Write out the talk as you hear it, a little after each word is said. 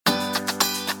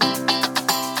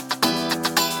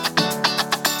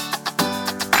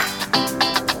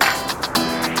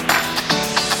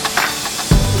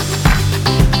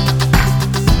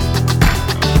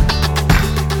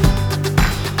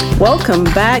Welcome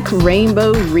back,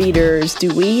 Rainbow Readers.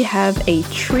 Do we have a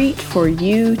treat for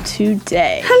you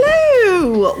today?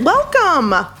 Hello!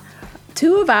 Welcome!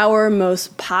 Two of our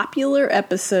most popular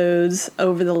episodes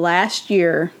over the last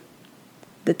year,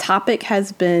 the topic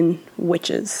has been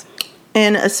witches.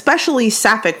 And especially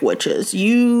Sapphic witches.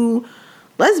 You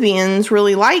lesbians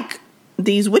really like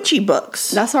these witchy books.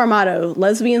 That's our motto.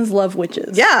 Lesbians love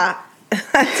witches. Yeah,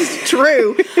 that's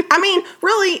true. I mean,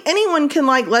 really, anyone can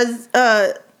like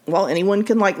anyone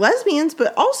can like lesbians,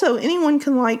 but also anyone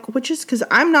can like witches, because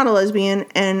I'm not a lesbian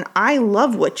and I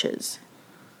love witches.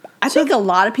 I think a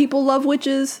lot of people love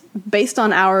witches. Based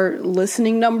on our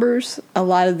listening numbers, a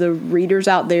lot of the readers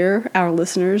out there, our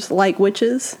listeners, like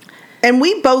witches. And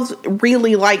we both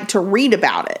really like to read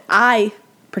about it. I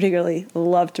particularly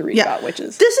love to read about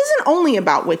witches. This isn't only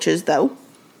about witches, though.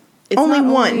 It's not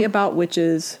only about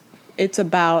witches. It's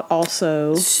about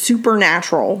also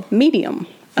supernatural. Medium.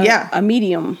 Yeah. A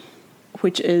medium,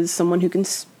 which is someone who can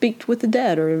speak with the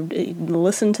dead or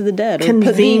listen to the dead.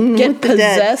 Convene get with the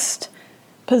dead.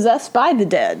 Possessed by the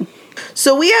dead.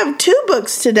 So we have two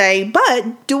books today,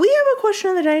 but do we have a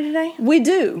question of the day today? We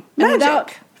do. Magic. And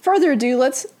without further ado,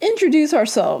 let's introduce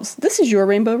ourselves. This is Your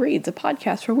Rainbow Reads, a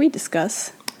podcast where we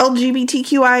discuss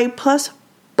LGBTQI plus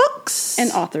books.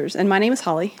 And authors. And my name is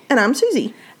Holly. And I'm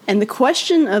Susie. And the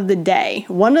question of the day,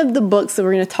 one of the books that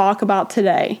we're going to talk about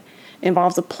today,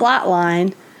 involves a plot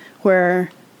line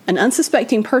where an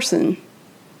unsuspecting person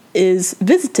is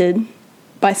visited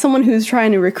by someone who's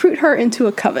trying to recruit her into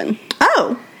a coven.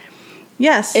 Oh,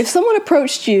 yes. If someone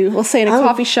approached you, let's say in a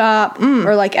coffee shop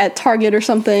or like at Target or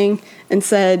something, and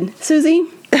said, Susie,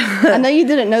 I know you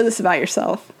didn't know this about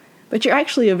yourself, but you're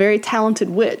actually a very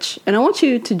talented witch, and I want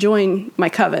you to join my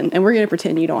coven, and we're going to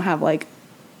pretend you don't have like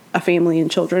a family and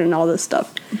children and all this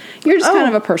stuff. You're just kind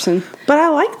of a person. But I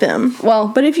like them. Well,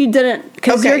 but if you didn't,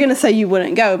 because you're going to say you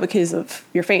wouldn't go because of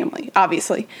your family,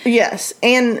 obviously. Yes,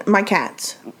 and my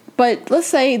cats. But let's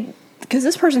say, because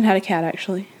this person had a cat,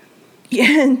 actually.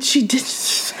 Yeah, and she did.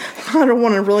 I don't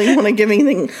want to give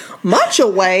anything much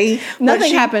away.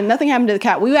 Nothing happened. Nothing happened to the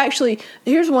cat. We actually,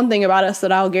 here's one thing about us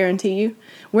that I'll guarantee you.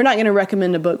 We're not going to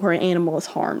recommend a book where an animal is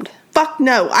harmed. Fuck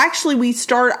no. Actually,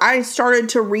 I started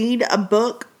to read a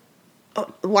book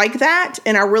like that,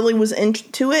 and I really was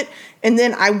into it, and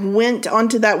then I went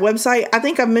onto that website. I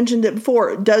think I've mentioned it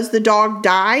before. Does the dog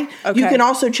die? Okay. You can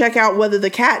also check out whether the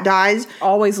cat dies.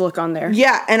 Always look on there.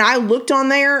 Yeah, and I looked on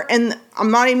there, and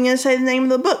I'm not even going to say the name of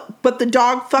the book, but the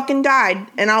dog fucking died,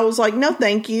 and I was like, no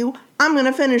thank you. I'm going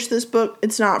to finish this book.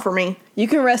 It's not for me. You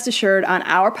can rest assured on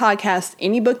our podcast,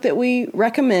 any book that we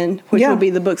recommend, which will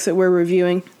be the books that we're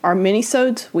reviewing, are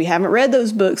minisodes. We haven't read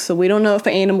those books, so we don't know if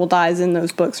an animal dies in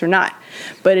those books or not.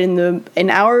 But in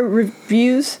our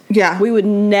reviews, we would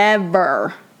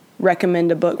never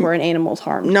recommend a book where an animal's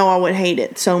harmed. No, I would hate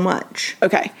it so much.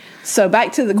 Okay, so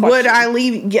back to the question. Would I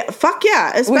leave? Yeah, fuck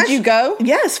yeah. Would you go?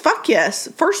 Yes, fuck yes.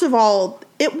 First of all,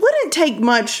 it wouldn't take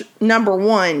much, number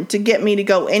one, to get me to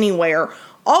go anywhere.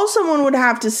 All someone would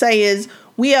have to say is,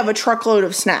 we have a truckload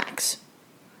of snacks.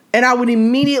 And I would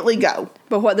immediately go.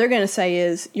 But what they're going to say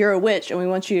is, you're a witch and we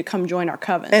want you to come join our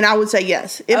coven. And I would say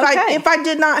yes. If I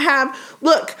did not have...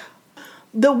 Look,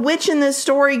 the witch in this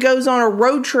story goes on a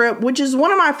road trip, which is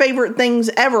one of my favorite things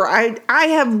ever. I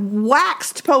have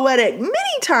waxed poetic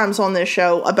many times on this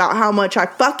show about how much I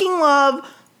fucking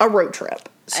love a road trip.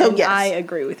 So and yes. I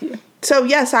agree with you. So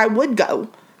yes, I would go.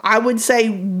 I would say,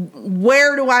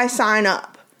 where do I sign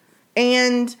up?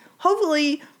 And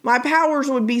hopefully my powers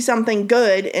would be something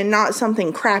good and not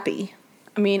something crappy.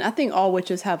 I mean, I think all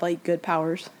witches have like good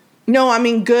powers. No, I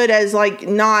mean good as like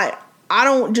not, I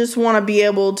don't just want to be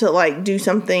able to like do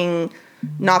something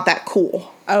not that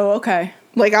cool. Oh, okay.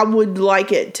 Like I would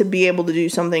like it to be able to do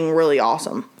something really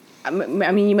awesome. I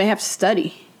mean, you may have to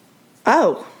study.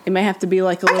 Oh. It may have to be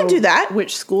like a little do that.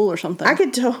 witch school or something. I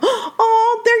could tell.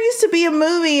 Oh, there used to be a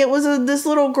movie. It was this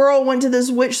little girl went to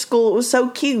this witch school. It was so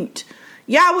cute.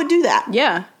 Yeah, I would do that.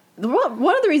 Yeah.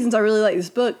 One of the reasons I really like this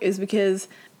book is because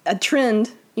a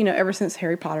trend, ever since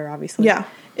Harry Potter, obviously,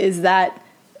 is that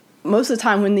most of the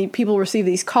time when the people receive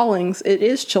these callings, it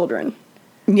is children.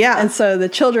 Yeah. And so the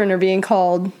children are being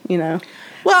called, well,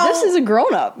 this is a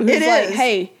grown-up who's like,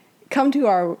 hey, come to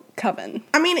our coven.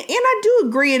 I mean, and I do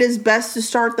agree it is best to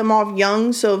start them off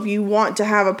young. So if you want to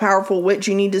have a powerful witch,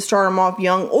 you need to start them off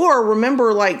young. Or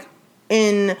remember, like,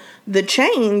 in The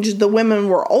Change, the women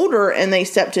were older and they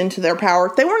stepped into their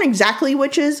power. They weren't exactly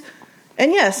witches.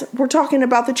 And yes, we're talking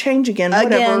about The Change again.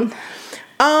 Whatever.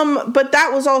 But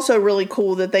that was also really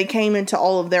cool that they came into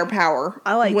all of their power.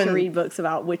 I like to read books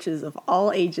about witches of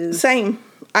all ages. Same.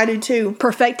 I do too.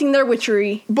 Perfecting their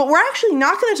witchery. But we're actually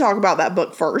not going to talk about that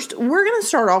book first. We're going to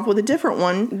start off with a different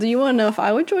one. Do you want to know if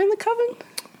I would join the coven?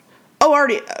 Oh,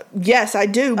 already. Yes, I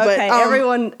do. But okay,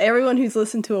 everyone who's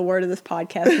listened to a word of this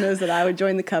podcast knows that I would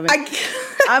join the coven.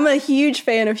 I'm a huge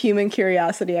fan of human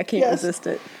curiosity. I can't resist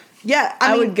it. Yeah,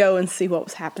 I would go and see what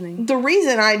was happening. The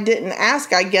reason I didn't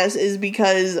ask, I guess, is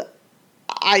because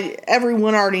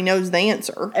everyone already knows the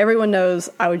answer. Everyone knows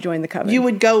I would join the coven. You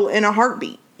would go in a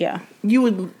heartbeat. Yeah. You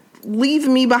would leave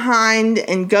me behind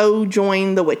and go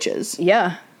join the witches.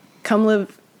 Yeah. Come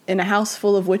live in a house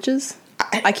full of witches.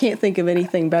 I can't think of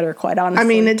anything better, quite honestly. I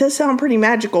mean, it does sound pretty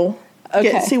magical.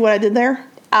 Okay. See what I did there?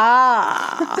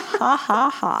 Ah. Ha ha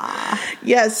ha.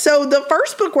 Yeah, so the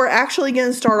first book we're actually going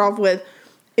to start off with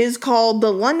is called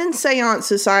The London Seance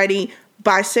Society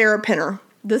by Sarah Penner.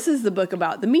 This is the book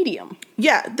about the medium.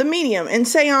 Yeah, the medium and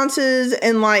seances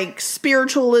and like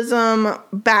spiritualism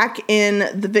back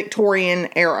in the Victorian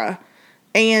era.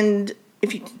 And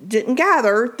if you didn't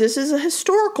gather, this is a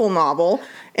historical novel,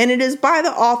 and it is by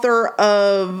the author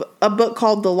of a book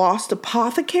called The Lost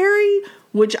Apothecary,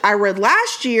 which I read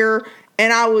last year,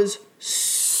 and I was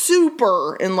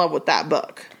super in love with that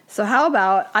book. So how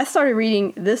about I started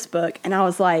reading this book, and I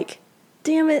was like,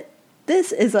 damn it,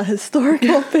 this is a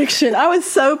historical fiction. I was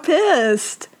so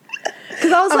pissed.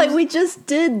 Because I was like, we just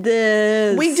did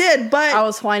this. We did, but I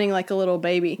was whining like a little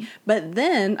baby. But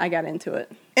then I got into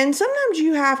it. And sometimes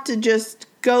you have to just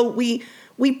go, we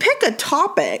pick a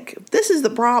topic. This is the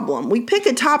problem. We pick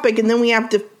a topic and then we have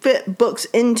to fit books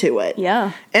into it.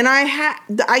 Yeah. And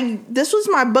this was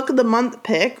my book of the month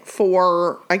pick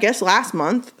for, I guess, last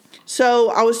month.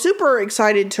 So I was super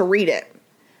excited to read it.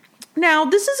 Now,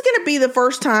 this is going to be the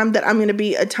first time that I'm going to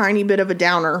be a tiny bit of a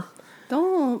downer.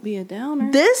 Don't be a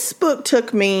downer. This book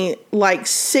took me like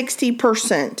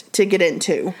 60% to get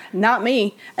into. Not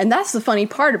me. And that's the funny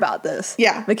part about this.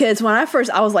 Yeah. Because when I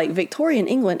was like, Victorian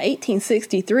England,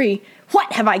 1863,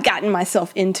 what have I gotten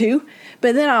myself into?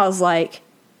 But then I was like,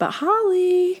 but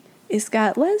Holly, it's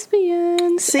got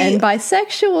lesbians and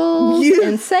bisexuals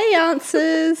and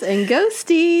seances and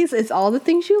ghosties. It's all the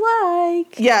things you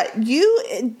like. Yeah,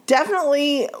 you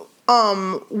definitely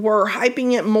were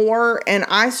hyping it more, and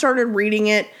I started reading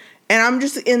it, and I'm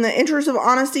just in the interest of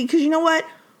honesty, because you know what?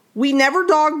 We never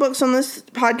dog books on this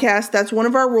podcast. That's one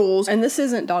of our rules. And this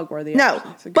isn't dog worthy. No,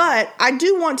 but I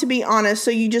do want to be honest,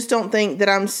 so you just don't think that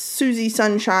I'm Susie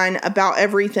Sunshine about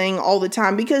everything all the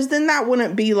time, because then that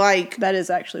wouldn't be like... That is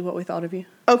actually what we thought of you.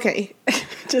 Okay.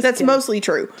 That's kidding. Mostly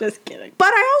true. Just kidding.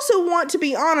 But I also want to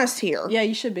be honest here. Yeah,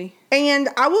 you should be. And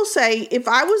I will say, if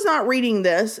I was not reading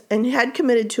this and had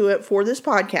committed to it for this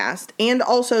podcast and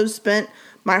also spent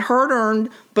my hard-earned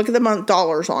Book of the Month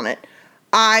dollars on it,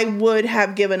 I would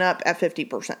have given up at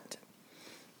 50%.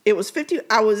 It was 50.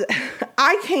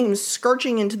 I came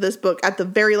skirting into this book at the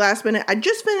very last minute. I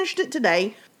just finished it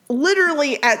today.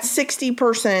 Literally at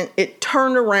 60%, it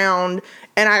turned around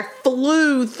and I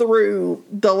flew through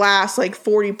the last like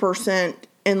 40%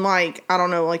 in like, I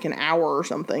don't know, like an hour or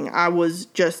something. I was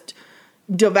just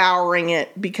devouring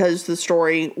it because the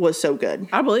story was so good.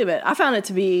 I believe it. I found it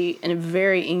to be a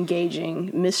very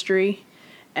engaging mystery,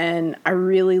 and I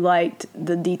really liked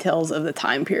the details of the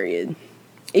time period.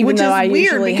 Even though I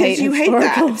usually hate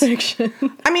historical fiction.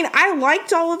 I mean, I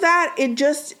liked all of that.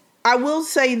 I will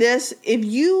say this, if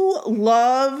you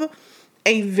love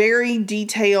a very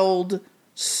detailed,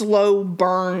 slow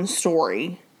burn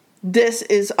story, this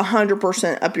is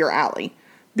 100% up your alley.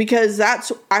 Because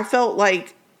I felt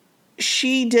like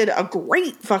she did a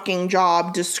great fucking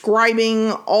job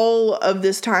describing all of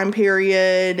this time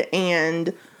period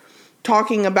and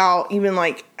talking about even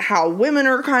like how women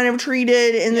are kind of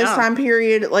treated in this time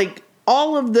period. Like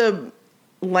all of the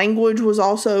language was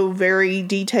also very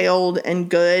detailed and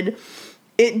good.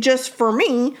 It just, for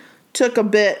me, took a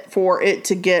bit for it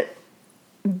to get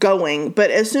going. But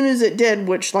as soon as it did,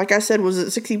 which like I said was at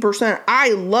 60%,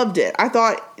 I loved it. I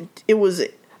thought it was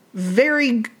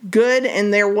very good,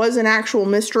 and there was an actual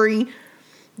mystery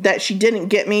that she didn't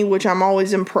get me, which I'm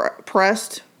always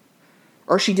impressed.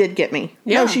 Or she did get me.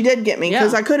 Yeah. No, she did get me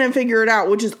because I couldn't figure it out,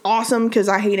 which is awesome because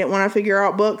I hate it when I figure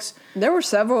out books. There were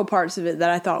several parts of it that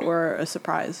I thought were a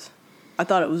surprise. I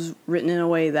thought it was written in a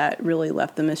way that really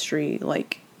left the mystery,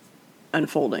 like,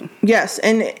 unfolding. Yes,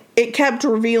 and it kept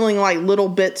revealing, like, little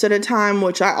bits at a time,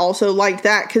 which I also liked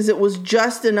that because it was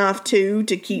just enough, to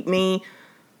keep me,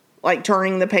 like,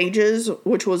 turning the pages,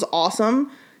 which was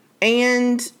awesome.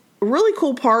 And a really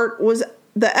cool part was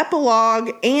the epilogue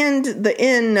and the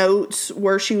end notes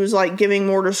where she was like giving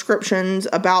more descriptions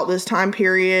about this time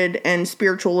period and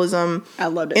spiritualism I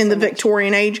loved it in so the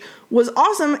Victorian age was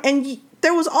awesome. And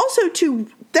there was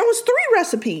three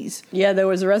recipes. Yeah, there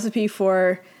was a recipe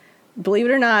for, believe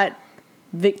it or not,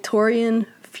 Victorian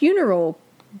funeral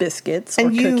biscuits or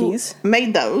cookies. You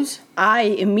made those. I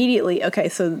immediately,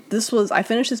 so I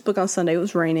finished this book on Sunday. It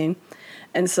was raining.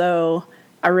 And so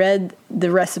I read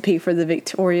the recipe for the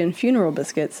Victorian funeral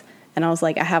biscuits. And I was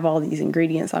like, I have all these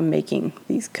ingredients. I'm making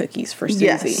these cookies for Susie.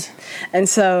 Yes. And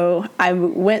so I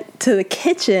went to the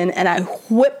kitchen and I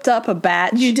whipped up a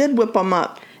batch. You did whip them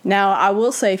up. Now, I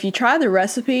will say, if you try the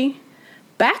recipe,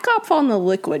 back off on the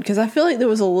liquid, because I feel like there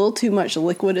was a little too much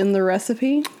liquid in the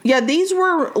recipe. Yeah, these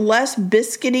were less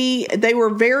biscuity. They were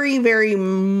very, very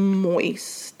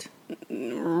moist.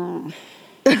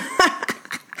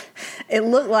 It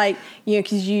looked like,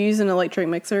 because you use an electric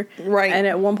mixer. Right. And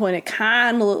at one point, it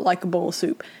kind of looked like a bowl of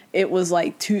soup. It was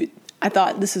like I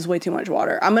thought, this is way too much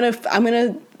water. I'm going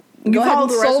to go ahead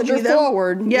and soldier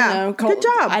forward. Yeah, good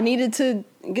job. I needed to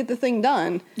get the thing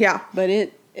done. Yeah.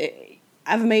 But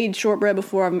I've made shortbread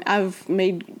before. I've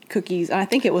made cookies. And I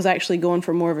think it was actually going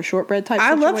for more of a shortbread type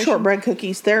situation. I love shortbread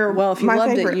cookies. They're well, if you my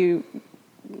loved favorite. it,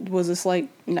 was this like,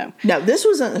 no. No, this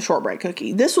wasn't a shortbread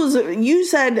cookie. This was, you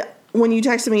said, when you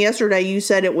texted me yesterday, you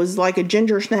said it was like a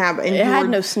ginger snap. And it had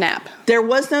no snap. There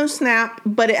was no snap,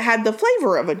 but it had the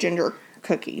flavor of a ginger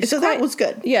cookie. That was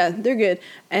good. Yeah, they're good.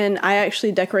 And I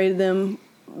actually decorated them.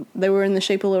 They were in the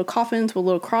shape of little coffins with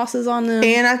little crosses on them.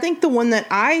 And I think the one that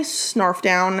I snarfed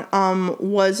down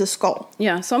was a skull.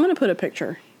 Yeah, so I'm going to put a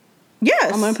picture.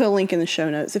 Yes. I'm going to put a link in the show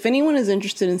notes. If anyone is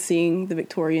interested in seeing the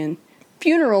Victorian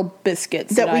funeral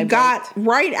biscuits that we got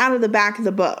right out of the back of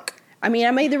the book. I mean,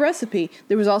 I made the recipe.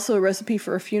 There was also a recipe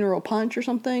for a funeral punch or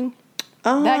something.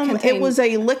 It was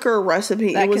a liquor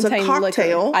recipe. It was a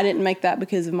cocktail. Liquor. I didn't make that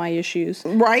because of my issues.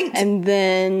 Right.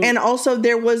 And also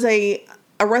there was a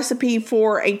recipe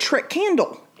for a trick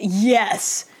candle.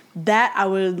 Yes. That I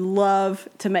would love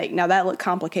to make. Now that looked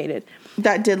complicated.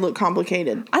 That did look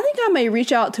complicated. I think I may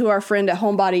reach out to our friend at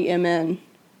Homebody MN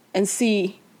and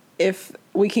see if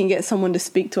we can get someone to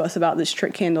speak to us about this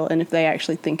trick candle and if they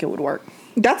actually think it would work.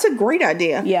 That's a great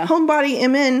idea. Yeah. Homebody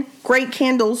MN, great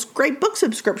candles, great book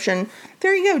subscription.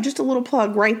 There you go. Just a little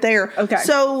plug right there. Okay.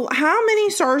 So how many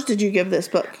stars did you give this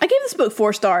book? I gave this book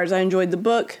 4 stars. I enjoyed the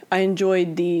book. I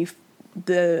enjoyed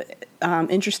the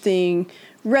interesting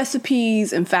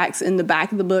recipes and facts in the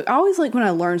back of the book. I always like when I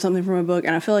learn something from a book,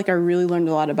 and I feel like I really learned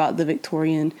a lot about the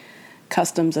Victorian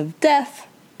customs of death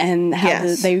and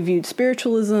how they viewed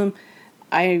spiritualism.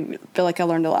 I feel like I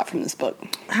learned a lot from this book.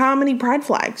 How many pride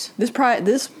flags? This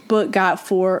book got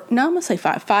 4. No, I'm gonna say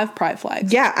 5. 5 pride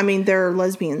flags. Yeah, I mean they're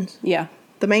lesbians. Yeah,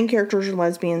 the main characters are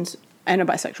lesbians and a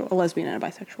lesbian and a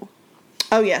bisexual.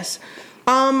 Oh yes,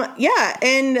 yeah,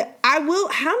 and I will.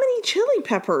 How many chili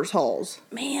peppers, Halls?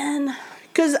 Man,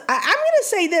 because I'm gonna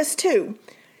say this too.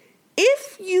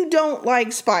 If you don't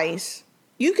like spice,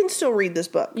 you can still read this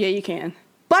book. Yeah, you can.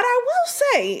 But I will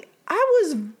say I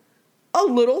was a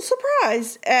little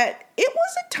surprised at it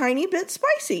was a tiny bit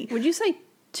spicy. Would you say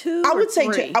 2? I would say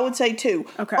 3? 2. I would say 2.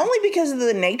 Okay. Only because of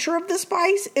the nature of the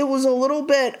spice. It was a little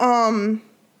bit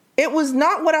it was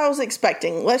not what I was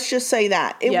expecting. Let's just say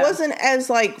that. It wasn't as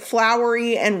like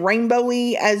flowery and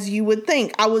rainbowy as you would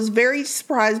think. I was very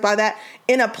surprised by that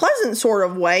in a pleasant sort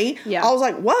of way. Yeah. I was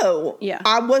like, whoa. Yeah.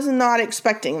 I was not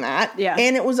expecting that. Yeah.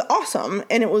 And it was awesome.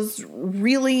 And it was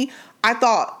really, I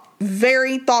thought,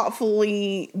 very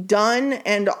thoughtfully done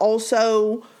and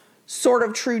also sort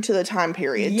of true to the time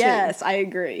period, yes, too. I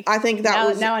agree. I think that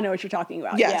was... Now I know what you're talking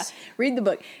about. Yes. Yeah. Read the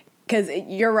book. Because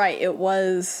you're right. It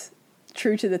was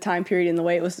true to the time period and the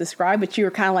way it was described, but you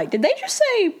were kind of like, did they just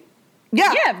say...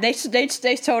 Yeah. Yeah, they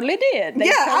totally did.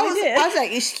 I was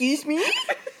like, excuse me?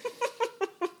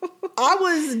 I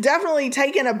was definitely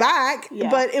taken aback,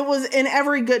 but it was in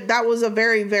every good... That was a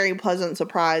very, very pleasant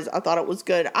surprise. I thought it was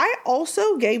good. I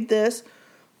also gave this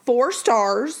 4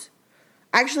 stars.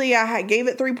 Actually, I gave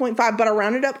it 3.5, but I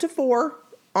rounded up to 4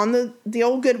 on the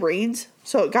old Goodreads.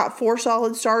 So it got 4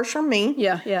 solid stars from me.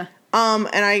 Yeah, yeah.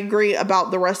 And I agree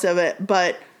about the rest of it.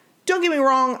 But don't get me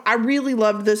wrong, I really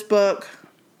loved this book.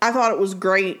 I thought it was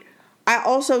great. I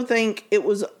also think it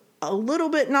was a little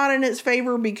bit not in its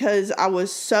favor because I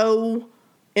was so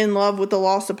in love with The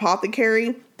Lost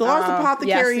Apothecary. The Lost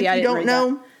Apothecary, if you don't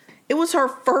know, it was her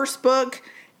first book,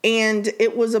 and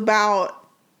it was about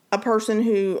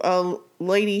a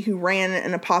lady who ran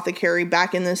an apothecary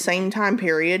back in the same time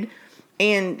period,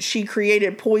 and she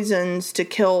created poisons to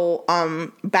kill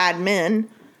bad men,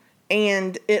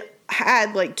 and it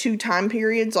had like 2 time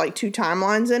periods, like 2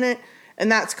 timelines in it.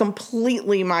 And that's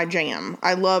completely my jam.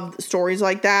 I love stories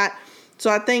like that. So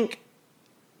I think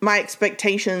my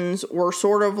expectations were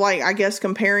sort of like, I guess,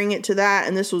 comparing it to that,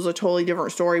 and this was a totally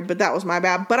different story, but that was my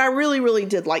bad. But I really, really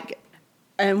did like it.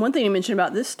 And one thing you mentioned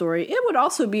about this story, it would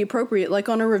also be appropriate, like,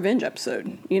 on a revenge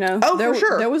episode, you know? Oh, for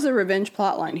sure. There was a revenge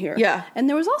plotline here. Yeah. And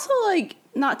there was also, like,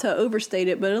 not to overstate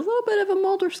it, but a little bit of a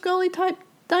Mulder-Scully type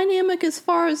dynamic as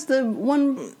far as the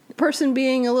one person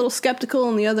being a little skeptical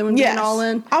and the other one being all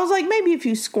in. I was like, maybe if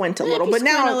you squint a little, but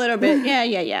now a little bit, yeah.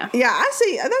 Yeah, I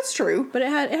see. That's true. But it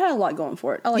had a lot going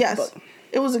for it. I like the book.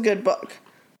 It was a good book.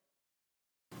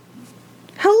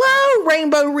 Hello,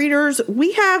 Rainbow Readers.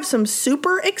 We have some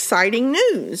super exciting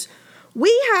news.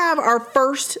 We have our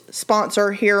first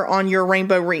sponsor here on Your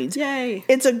Rainbow Reads. Yay.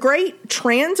 It's a great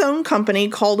trans-owned company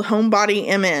called Homebody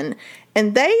MN.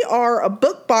 And they are a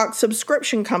book box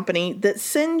subscription company that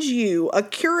sends you a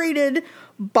curated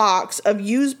box of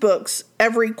used books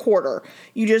every quarter.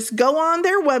 You just go on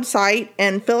their website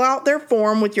and fill out their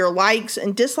form with your likes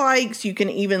and dislikes. You can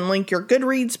even link your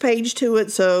Goodreads page to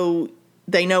it so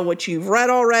they know what you've read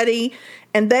already.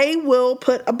 And they will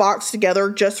put a box together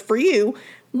just for you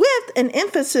with an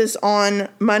emphasis on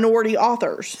minority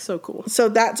authors. So cool. So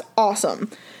that's awesome.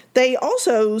 They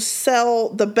also sell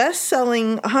the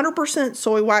best-selling 100%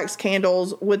 soy wax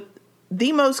candles with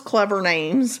the most clever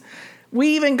names.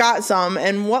 We even got some,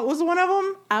 and what was one of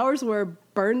them? Ours were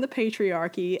Burn the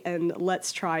Patriarchy and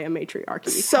Let's Try a Matriarchy.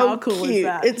 So how cool cute. Is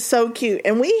that? It's so cute.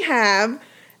 And we have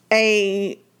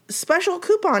a special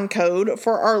coupon code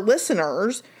for our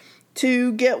listeners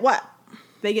to get what?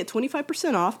 They get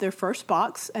 25% off their first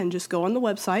box, and just go on the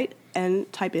website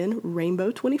and type in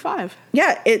Rainbow 25.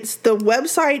 Yeah, the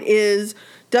website is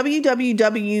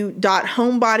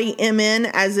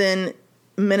www.homebodymn, as in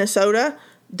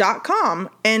Minnesota.com.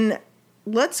 And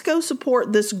let's go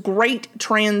support this great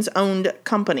trans-owned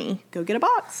company. Go get a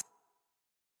box.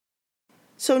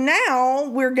 So now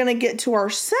we're going to get to our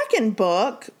second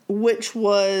book, which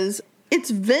was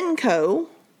It's Venko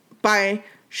by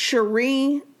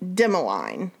Cherie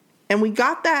Demeline. And we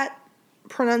got that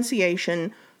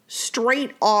pronunciation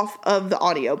straight off of the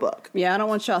audiobook. Yeah, I don't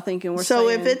want y'all thinking we're so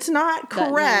saying if it's not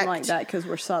correct like that because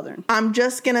we're Southern. I'm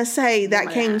just going to say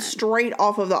that came straight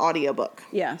off of the audiobook.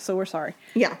 Yeah, so we're sorry.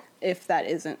 Yeah. If that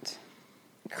isn't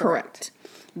correct.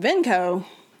 Venko,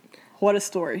 what a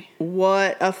story.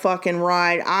 What a fucking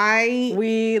ride.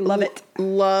 We love it.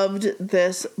 Loved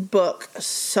this book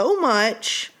so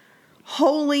much.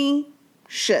 Holy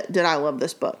shit, did I love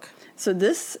this book. So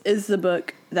this is the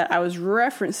book that I was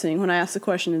referencing when I asked the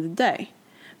question of the day.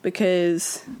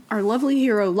 Because our lovely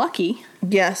hero, Lucky.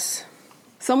 Yes.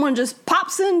 Someone just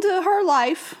pops into her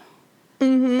life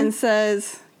and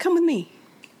says, come with me.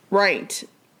 Right.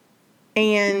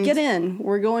 And get in.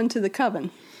 We're going to the coven.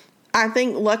 I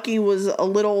think Lucky was a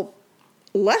little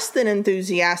less than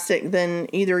enthusiastic than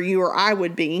either you or I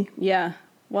would be. Yeah.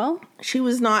 Well, she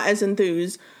was not as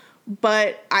enthused.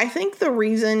 But I think the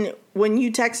reason when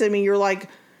you texted me, you're like,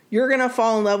 you're going to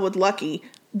fall in love with Lucky.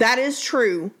 That is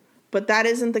true. But that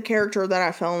isn't the character that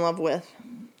I fell in love with.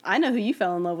 I know who you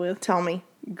fell in love with. Tell me.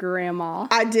 Grandma.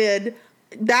 I did.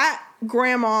 That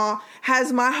grandma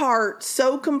has my heart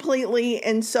so completely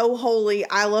and so wholly.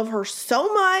 I love her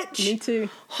so much. Me too.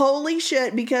 Holy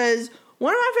shit. Because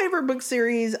one of my favorite book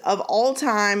series of all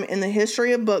time in the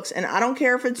history of books, and I don't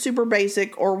care if it's super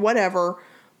basic or whatever,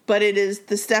 but it is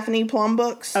the Stephanie Plum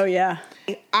books. Oh, yeah.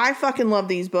 I fucking love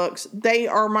these books. They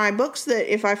are my books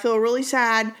that if I feel really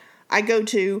sad, I go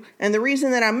to. And the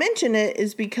reason that I mention it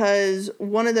is because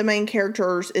one of the main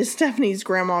characters is Stephanie's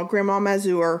grandma, Grandma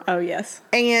Mazur. Oh, yes.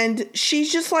 And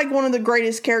she's just like one of the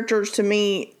greatest characters to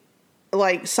me,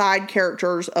 like side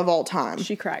characters of all time.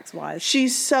 She cracks wise.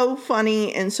 She's so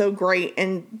funny and so great.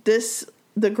 And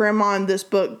the grandma in this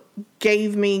book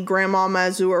gave me Grandma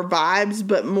Mazur vibes,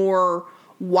 but more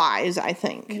wise, I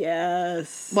think.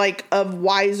 Yes. Like a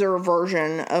wiser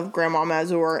version of Grandma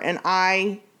Mazur, and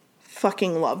I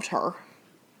fucking loved her.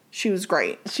 She was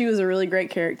great. She was a really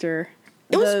great character.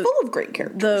 It was full of great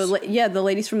characters. The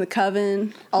ladies from the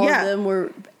Coven, all of them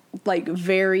were like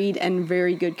varied and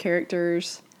very good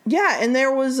characters. Yeah, and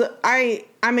there was I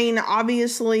mean,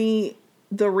 obviously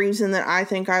the reason that I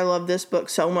think I love this book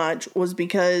so much was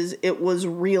because it was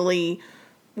really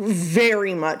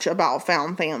very much about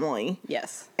found family.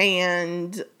 Yes.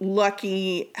 And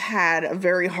Lucky had a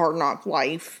very hard knock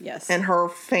life. Yes. And her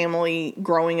family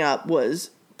growing up was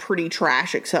pretty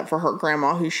trash except for her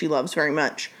grandma, who she loves very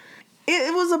much.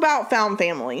 It was about found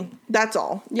family. That's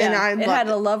all. Yeah. And it had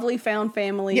a lovely found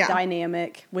family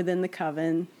dynamic within the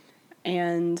Coven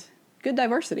and good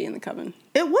diversity in the Coven.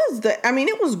 It was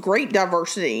it was great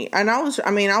diversity. And I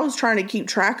was trying to keep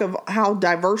track of how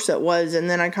diverse it was, and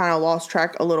then I kind of lost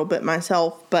track a little bit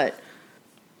myself, but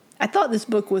I thought this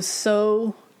book was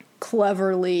so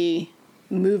cleverly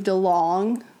moved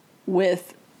along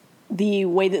with the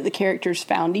way that the characters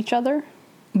found each other.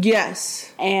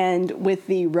 Yes. And with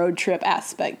the road trip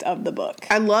aspect of the book.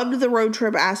 I loved the road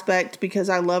trip aspect because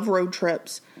I love road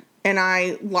trips. And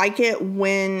I like it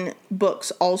when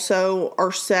books also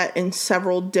are set in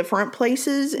several different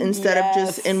places instead of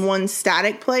just in one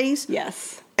static place.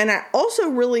 Yes. And I also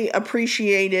really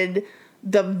appreciated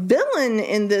the villain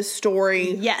in this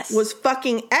story. Yes. Was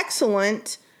fucking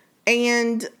excellent.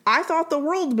 And I thought the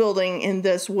world building in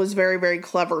this was very, very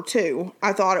clever too.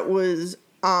 I thought it was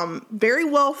very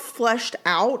well fleshed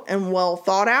out and well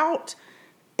thought out.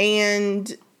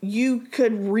 And you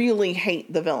could really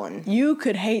hate the villain. You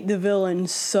could hate the villain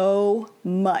so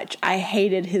much. I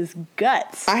hated his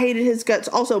guts. I hated his guts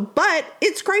also. But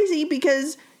it's crazy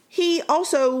because he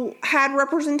also had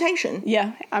representation.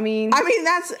 Yeah, I mean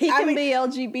that's... He can be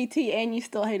LGBT and you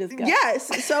still hate his guts.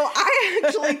 Yes, so I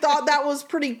actually thought that was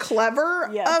pretty clever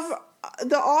of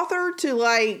the author to,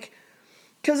 like...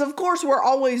 Because, of course, we're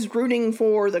always rooting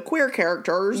for the queer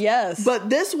characters. Yes.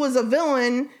 But this was a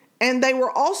villain, and they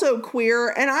were also queer,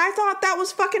 and I thought that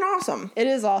was fucking awesome. It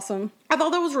is awesome. I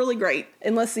thought that was really great.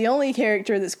 Unless the only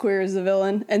character that's queer is the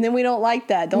villain, and then we don't like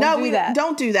that. Don't do that.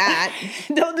 Don't do that.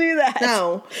 Don't do that.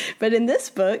 No. But in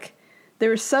this book, there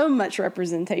was so much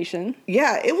representation.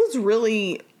 Yeah, it was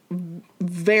really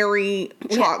very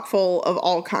chock full of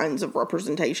all kinds of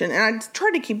representation. And I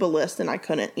tried to keep a list, and I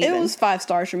couldn't even. It was 5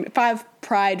 stars for me. 5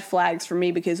 pride flags for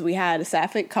me because we had a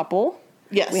Sapphic couple.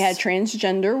 Yes. We had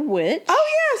transgender witch. Oh,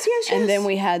 yes. And then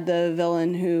we had the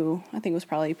villain who I think was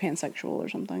probably pansexual or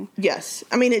something. Yes.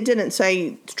 I mean, it didn't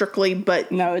say strictly,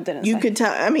 but... No, it didn't You say. could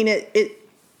tell... I mean, it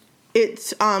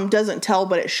doesn't tell,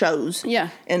 but it shows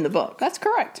in the book. That's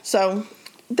correct. So,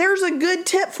 there's a good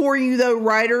tip for you, though,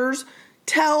 writers.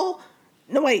 No,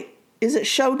 wait. Is it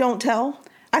show, don't tell?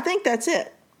 I think that's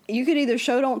it. You could either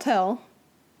show, don't tell.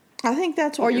 I think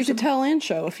that's what Or you could tell and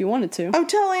show if you wanted to. Oh,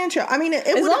 tell and show. I mean,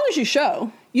 as long as you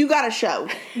show. You gotta show.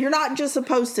 You're not just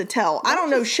supposed to tell. I don't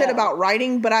know shit about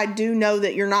writing, but I do know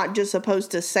that you're not just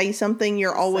supposed to say something.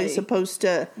 You're always supposed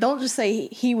to... Don't just say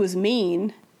he was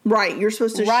mean. Right. You're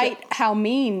supposed to... Write how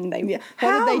mean they... Yeah.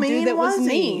 What did they do that was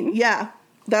mean? Yeah.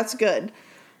 That's good.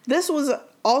 This was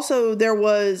also... There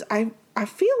was... I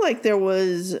feel like there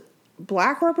was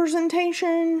black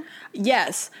representation.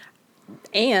 Yes.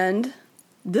 And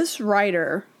this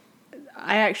writer,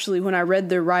 when I read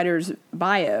the writer's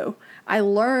bio, I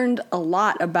learned a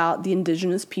lot about the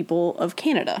Indigenous people of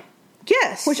Canada.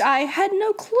 Yes. Which I had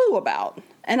no clue about.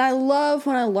 And I love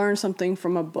when I learn something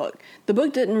from a book. The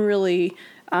book didn't really...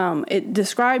 it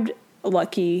described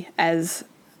Lucky as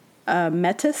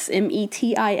Metis,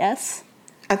 M-E-T-I-S.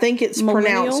 I think it's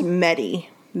pronounced Medi.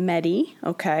 Medi,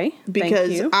 okay. Because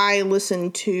Thank you. I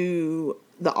listened to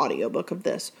the audiobook of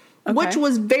this, Okay. which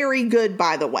was very good,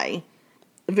 by the way.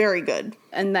 Very good.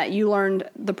 And that you learned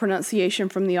the pronunciation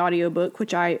from the audiobook,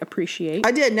 which I appreciate.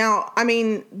 I did. Now, I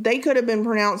mean, they could have been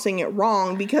pronouncing it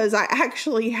wrong because I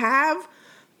actually have,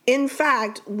 in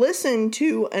fact, listened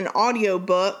to an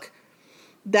audiobook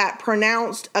that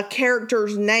pronounced a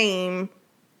character's name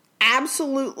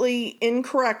absolutely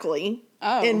incorrectly.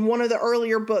 Oh. In one of the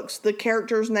earlier books, the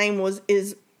character's name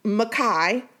is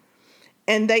Mackay,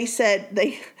 and they said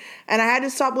and I had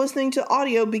to stop listening to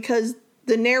audio because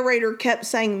the narrator kept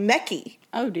saying Meki.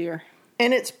 Oh dear.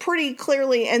 And it's pretty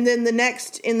clearly, and then in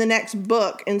the next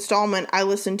book installment, I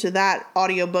listened to that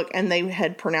audiobook and they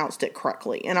had pronounced it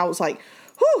correctly. And I was like,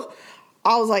 whew,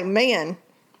 I was like, man,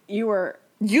 you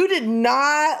did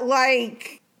not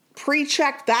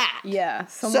pre-check that. Yeah,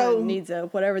 someone needs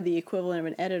whatever the equivalent of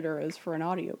an editor is for an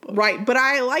audiobook. Right, but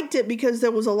I liked it because there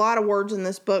was a lot of words in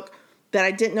this book that I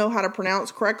didn't know how to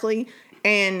pronounce correctly,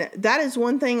 and that is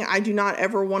one thing I do not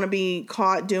ever want to be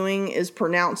caught doing is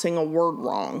pronouncing a word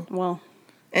wrong. Well,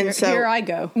 here I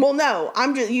go. Well, no,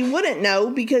 you wouldn't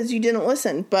know because you didn't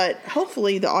listen, but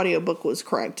hopefully the audiobook was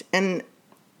correct, and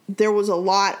there was a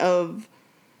lot of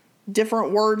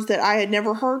different words that I had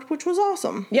never heard, which was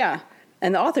awesome. Yeah.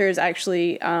 And the author is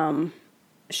actually,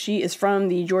 she is from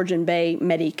the Georgian Bay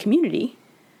Medi community.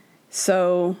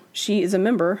 So she is a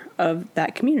member of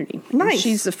that community. Nice. And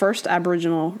she's the first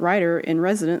Aboriginal writer in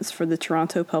residence for the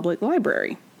Toronto Public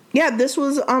Library. Yeah, this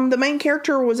was, the main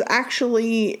character was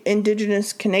actually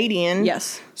Indigenous Canadian.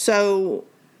 Yes. So,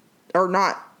 or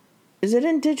not. Is it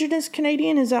Indigenous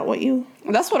Canadian? Is that what you...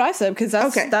 That's what I said, because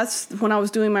that's when I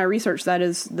was doing my research, that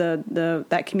is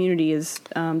that community is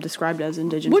described as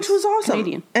Indigenous, which was awesome.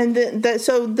 Canadian. And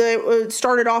it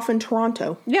started off in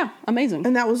Toronto. Yeah, amazing.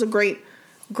 And that was a great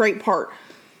part.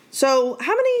 So,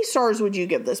 how many stars would you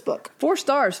give this book? 4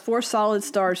 stars. 4 solid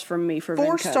stars from me for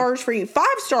 4 Venko. stars for you. 5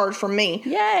 stars from me.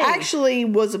 Yay! I actually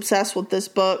was obsessed with this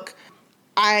book.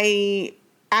 I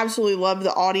absolutely loved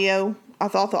the audio. I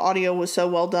thought the audio was so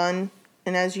well done.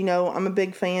 And as you know, I'm a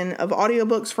big fan of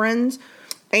audiobooks, friends.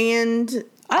 And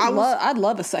I'd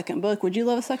love a second book. Would you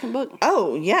love a second book?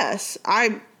 Oh, yes.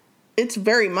 It's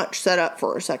very much set up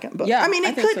for a second book. Yeah, I mean,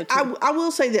 I think so too. I will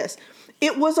say this.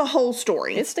 It was a whole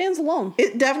story. It stands alone.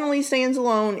 It definitely stands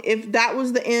alone. If that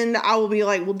was the end, I will be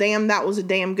like, well, damn, that was a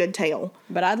damn good tale.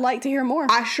 But I'd like to hear more.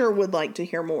 I sure would like to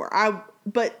hear more.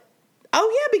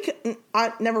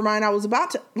 Never mind. I was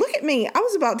about to, look at me. I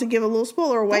was about to give a little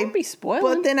spoiler away. Don't be spoiling.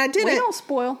 But then I didn't. We don't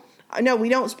spoil. No, we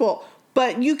don't spoil.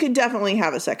 But you could definitely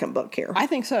have a second book here. I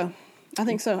think so. I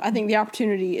think the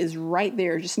opportunity is right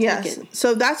there. Just take it.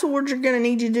 So that's what we're going to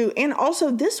need you to do. And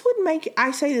also, this would make,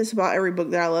 I say this about every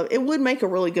book that I love, it would make a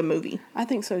really good movie. I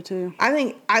think so too.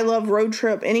 I love road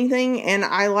trip anything, and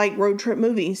I like road trip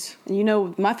movies. And you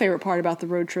know my favorite part about the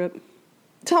road trip?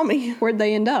 Tell me. Where'd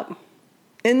they end up?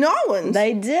 In New Orleans.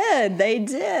 They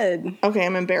did. Okay,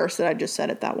 I'm embarrassed that I just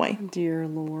said it that way. Dear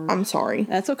Lord. I'm sorry.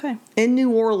 That's okay. In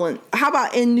New Orleans. How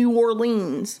about in New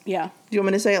Orleans? Yeah. Do you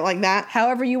want me to say it like that?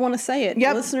 However you want to say it.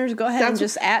 Yep. Listeners, go ahead and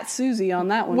just at Susie on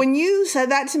that one. When you said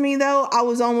that to me, though, I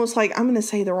was almost like, I'm going to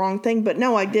say the wrong thing. But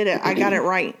no, I did it. I got it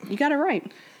right. You got it right.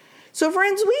 So,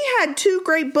 friends, we had 2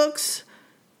 great books.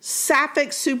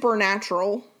 Sapphic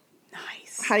Supernatural.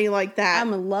 Nice. How do you like that?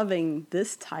 I'm loving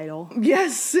this title.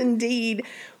 Yes, indeed.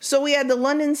 So we had the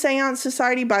London Seance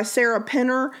Society by Sarah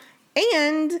Penner,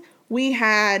 and we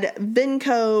had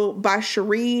Venko by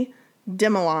Cherie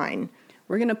Demeline.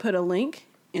 We're going to put a link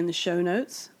in the show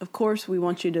notes. Of course, we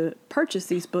want you to purchase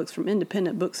these books from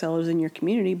independent booksellers in your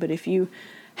community, but if you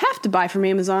have to buy from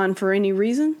Amazon for any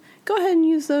reason, go ahead and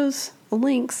use those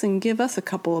links and give us a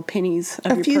couple of pennies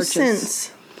of your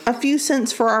purchase. A few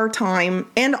cents for our time.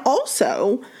 And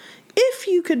also, if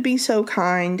you could be so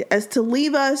kind as to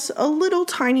leave us a little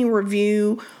tiny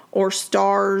review or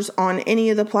stars on any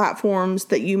of the platforms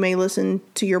that you may listen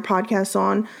to your podcast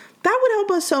on, that would help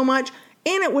us so much.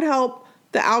 And it would help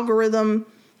the algorithm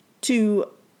to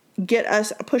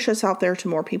push us out there to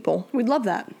more people. We'd love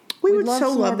that. We would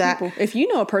so love that. People. If you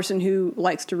know a person who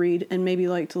likes to read and maybe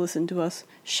like to listen to us,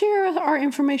 share our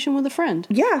information with a friend.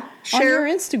 Yeah. Share on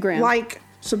your Instagram. Like,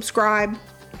 subscribe,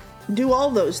 do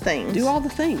all those things. Do all the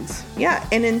things. Yeah,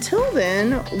 and until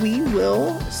then, we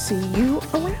will see you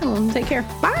around. Take care.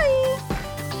 Bye.